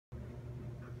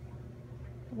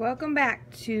Welcome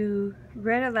back to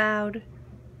Read Aloud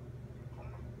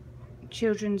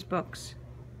Children's Books.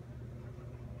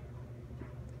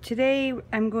 Today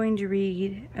I'm going to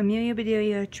read Amelia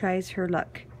Bedelia Tries Her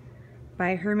Luck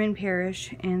by Herman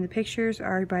Parish, and the pictures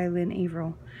are by Lynne,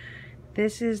 Avril.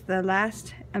 This is the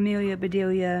last Amelia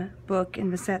Bedelia book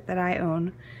in the set that I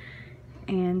own,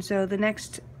 and so the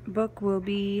next book will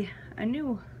be a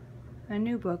new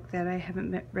book that I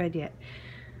haven't read yet.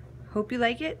 Hope you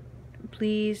like it.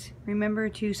 Please remember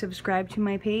to subscribe to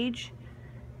my page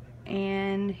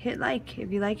and hit like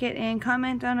if you like it, and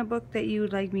comment on a book that you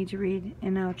would like me to read,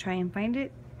 and I'll try and find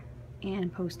it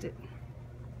and post it.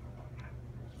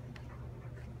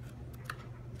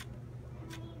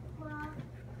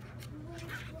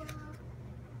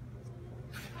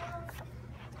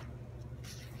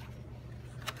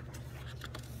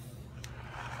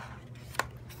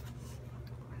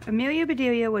 Amelia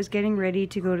Bedelia was getting ready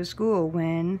to go to school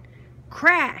when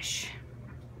crash!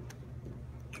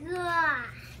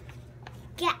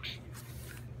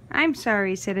 "I'm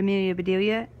sorry," said Amelia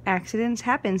Bedelia. "Accidents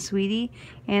happen, sweetie,"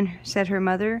 and said her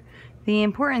mother. "The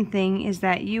important thing is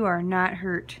that you are not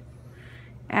hurt."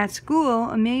 At school,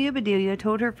 Amelia Bedelia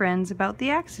told her friends about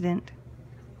the accident.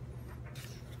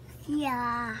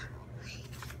 Yeah,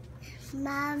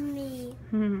 Mommy.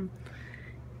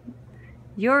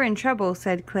 "You're in trouble,"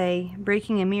 said Clay.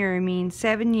 "Breaking a mirror means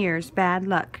 7 years bad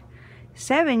luck."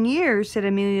 "7 years," said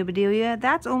Amelia Bedelia.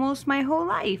 "That's almost my whole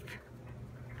life."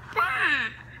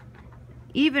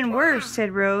 "Even worse,"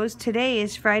 said Rose. "Today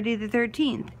is Friday the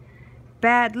 13th.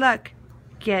 Bad luck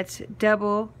gets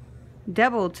doubled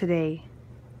today."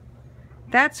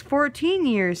 "That's 14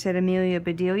 years," said Amelia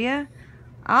Bedelia.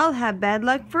 "I'll have bad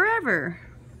luck forever."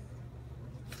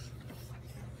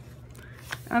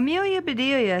 "Amelia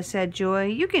Bedelia," said Joy,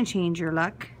 "you can change your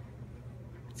luck."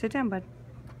 Sit down, bud.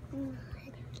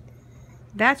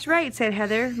 "That's right," said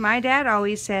Heather. "My dad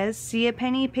always says, 'See a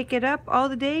penny, pick it up all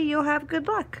the day, you'll have good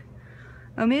luck.'"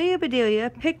 Amelia Bedelia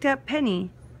picked up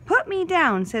Penny. "Put me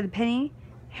down," said Penny.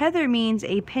 Heather means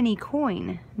a penny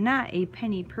coin, not a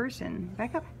penny person.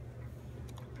 Back up.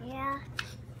 Yeah.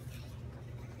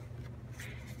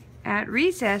 At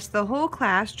recess, the whole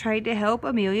class tried to help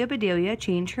Amelia Bedelia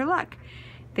change her luck.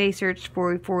 They searched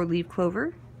for a 4-leaf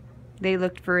clover. They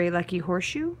looked for a lucky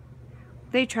horseshoe.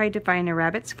 They tried to find a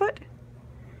rabbit's foot.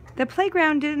 The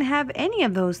playground didn't have any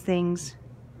of those things.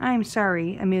 "I'm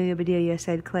sorry," Amelia Bedelia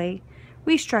said Clay.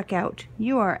 "We struck out.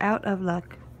 You are out of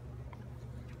luck."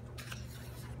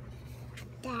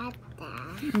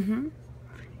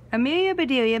 Amelia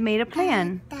Bedelia made a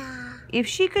plan. If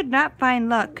she could not find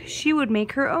luck, she would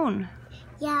make her own.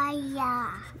 Yeah.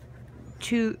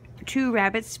 Two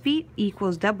rabbits' feet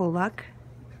equals double luck.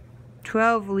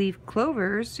 12-leaf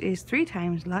clovers is 3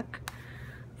 times luck.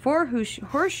 4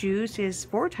 horseshoes is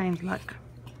 4 times luck.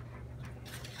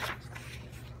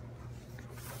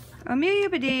 Amelia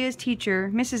Bedelia's teacher,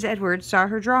 Mrs. Edwards, saw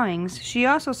her drawings. She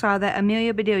also saw that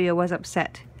Amelia Bedelia was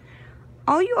upset.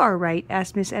 "Are you all right?"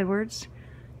 asked Miss Edwards.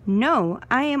 "No,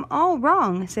 I am all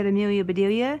wrong," said Amelia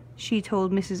Bedelia. She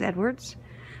told Mrs. Edwards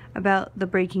about the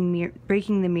breaking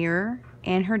the mirror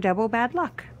and her double bad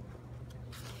luck.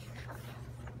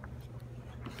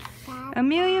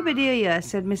 "Amelia Bedelia,"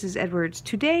 said Mrs. Edwards,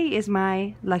 "today is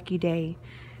my lucky day.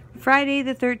 Friday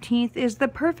the 13th is the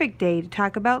perfect day to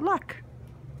talk about luck."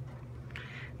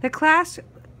 The class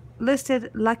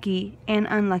listed lucky and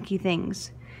unlucky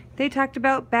things. They talked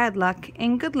about bad luck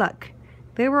and good luck.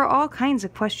 There were all kinds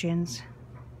of questions.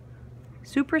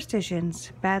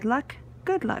 Superstitions, bad luck,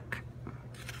 good luck.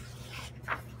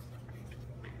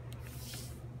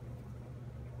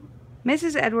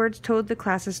 Mrs. Edwards told the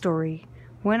class a story.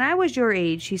 "When I was your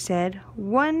age," she said,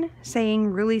 "one saying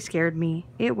really scared me.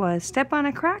 It was, 'Step on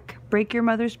a crack, break your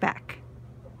mother's back.'"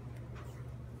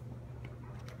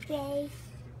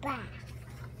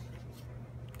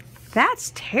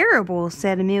 "That's terrible,"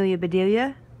 said Amelia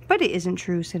Bedelia. "But it isn't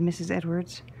true," said Mrs.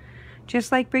 Edwards.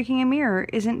 "Just like breaking a mirror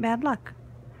isn't bad luck."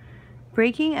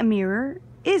 "Breaking a mirror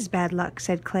is bad luck,"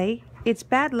 said Clay. "It's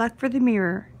bad luck for the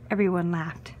mirror." Everyone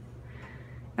laughed.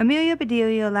 Amelia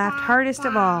Bedelia laughed hardest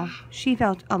of all. She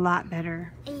felt a lot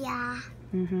better. Yeah.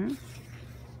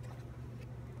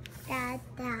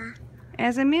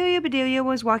 As Amelia Bedelia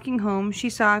was walking home, she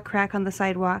saw a crack on the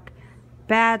sidewalk.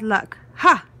 "Bad luck.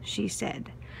 Ha!" she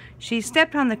said. She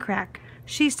stepped on the crack.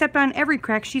 She stepped on every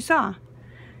crack she saw.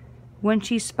 When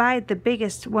she spied the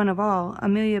biggest one of all,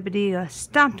 Amelia Bedelia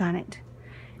stomped on it.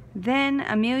 Then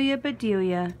Amelia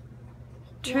Bedelia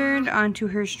turned onto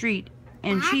her street,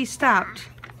 and she stopped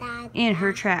in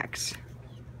her tracks.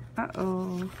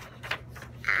 Uh-oh.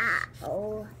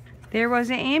 There was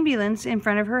an ambulance in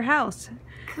front of her house.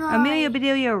 Amelia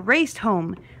Bedelia raced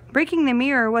home. Breaking the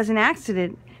mirror was an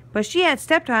accident, but she had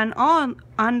stepped on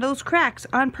those cracks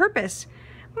on purpose.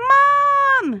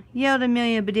 "Mom!" yelled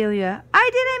Amelia Bedelia. "I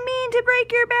didn't mean to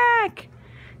break your back."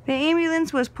 The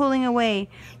ambulance was pulling away.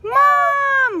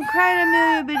 "Mom!" cried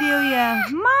Amelia Bedelia.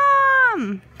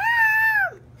 "Mom!"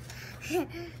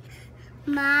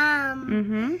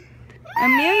 Mom.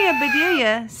 "Amelia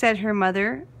Bedelia," said her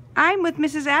mother. "I'm with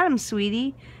Mrs. Adams,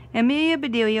 sweetie." Amelia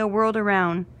Bedelia whirled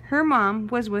around. Her mom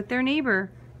was with their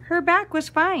neighbor. Her back was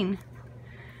fine.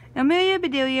 Amelia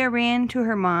Bedelia ran to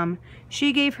her mom.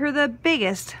 She gave her the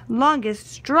biggest, longest,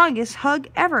 strongest hug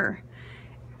ever.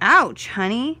 "Ouch,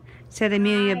 honey," said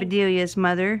Amelia Bedelia's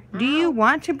mother. "Do you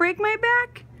want to break my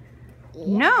back?"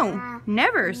 Yeah. "No,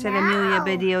 never," said Amelia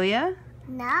Bedelia.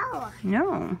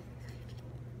 No.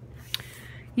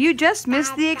 "You just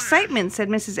missed the excitement," said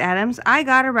Mrs. Adams. "I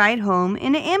got a ride home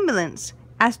in an ambulance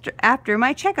after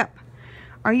my checkup."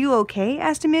 "Are you okay?"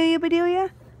 asked Amelia Bedelia.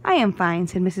 "I am fine,"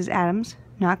 said Mrs. Adams.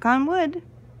 "Knock on wood."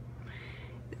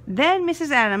 Then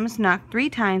Mrs. Adams knocked 3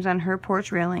 times on her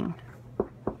porch railing.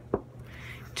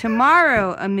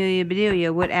 Tomorrow, Amelia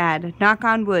Bedelia would add "knock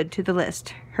on wood" to the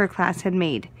list her class had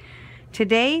made.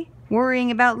 Today,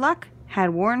 worrying about luck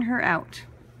had worn her out.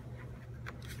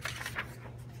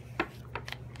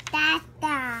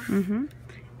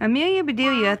 Amelia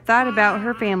Bedelia thought about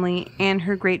her family and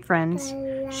her great friends.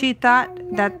 She thought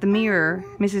that the mirror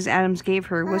Mrs. Adams gave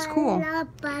her was cool.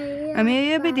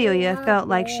 Amelia Bedelia felt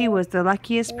like she was the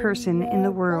luckiest person in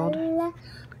the world.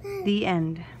 The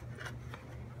end.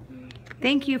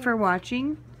 Thank you for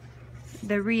watching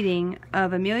the reading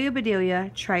of Amelia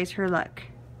Bedelia Tries Her Luck.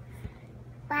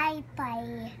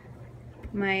 Bye-bye.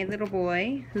 My little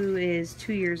boy, who is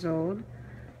 2 years old,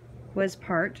 was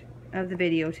part of the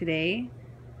video today.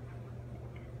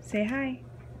 Say hi.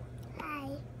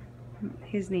 Hi.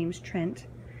 His name's Trent.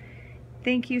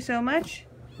 Thank you so much.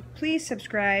 Please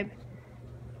subscribe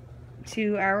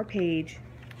to our page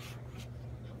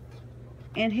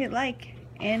and hit like,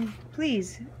 and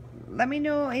please let me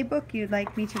know a book you'd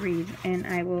like me to read, and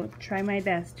I will try my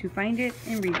best to find it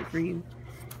and read it for you.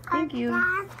 Thank you.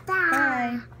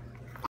 Bye.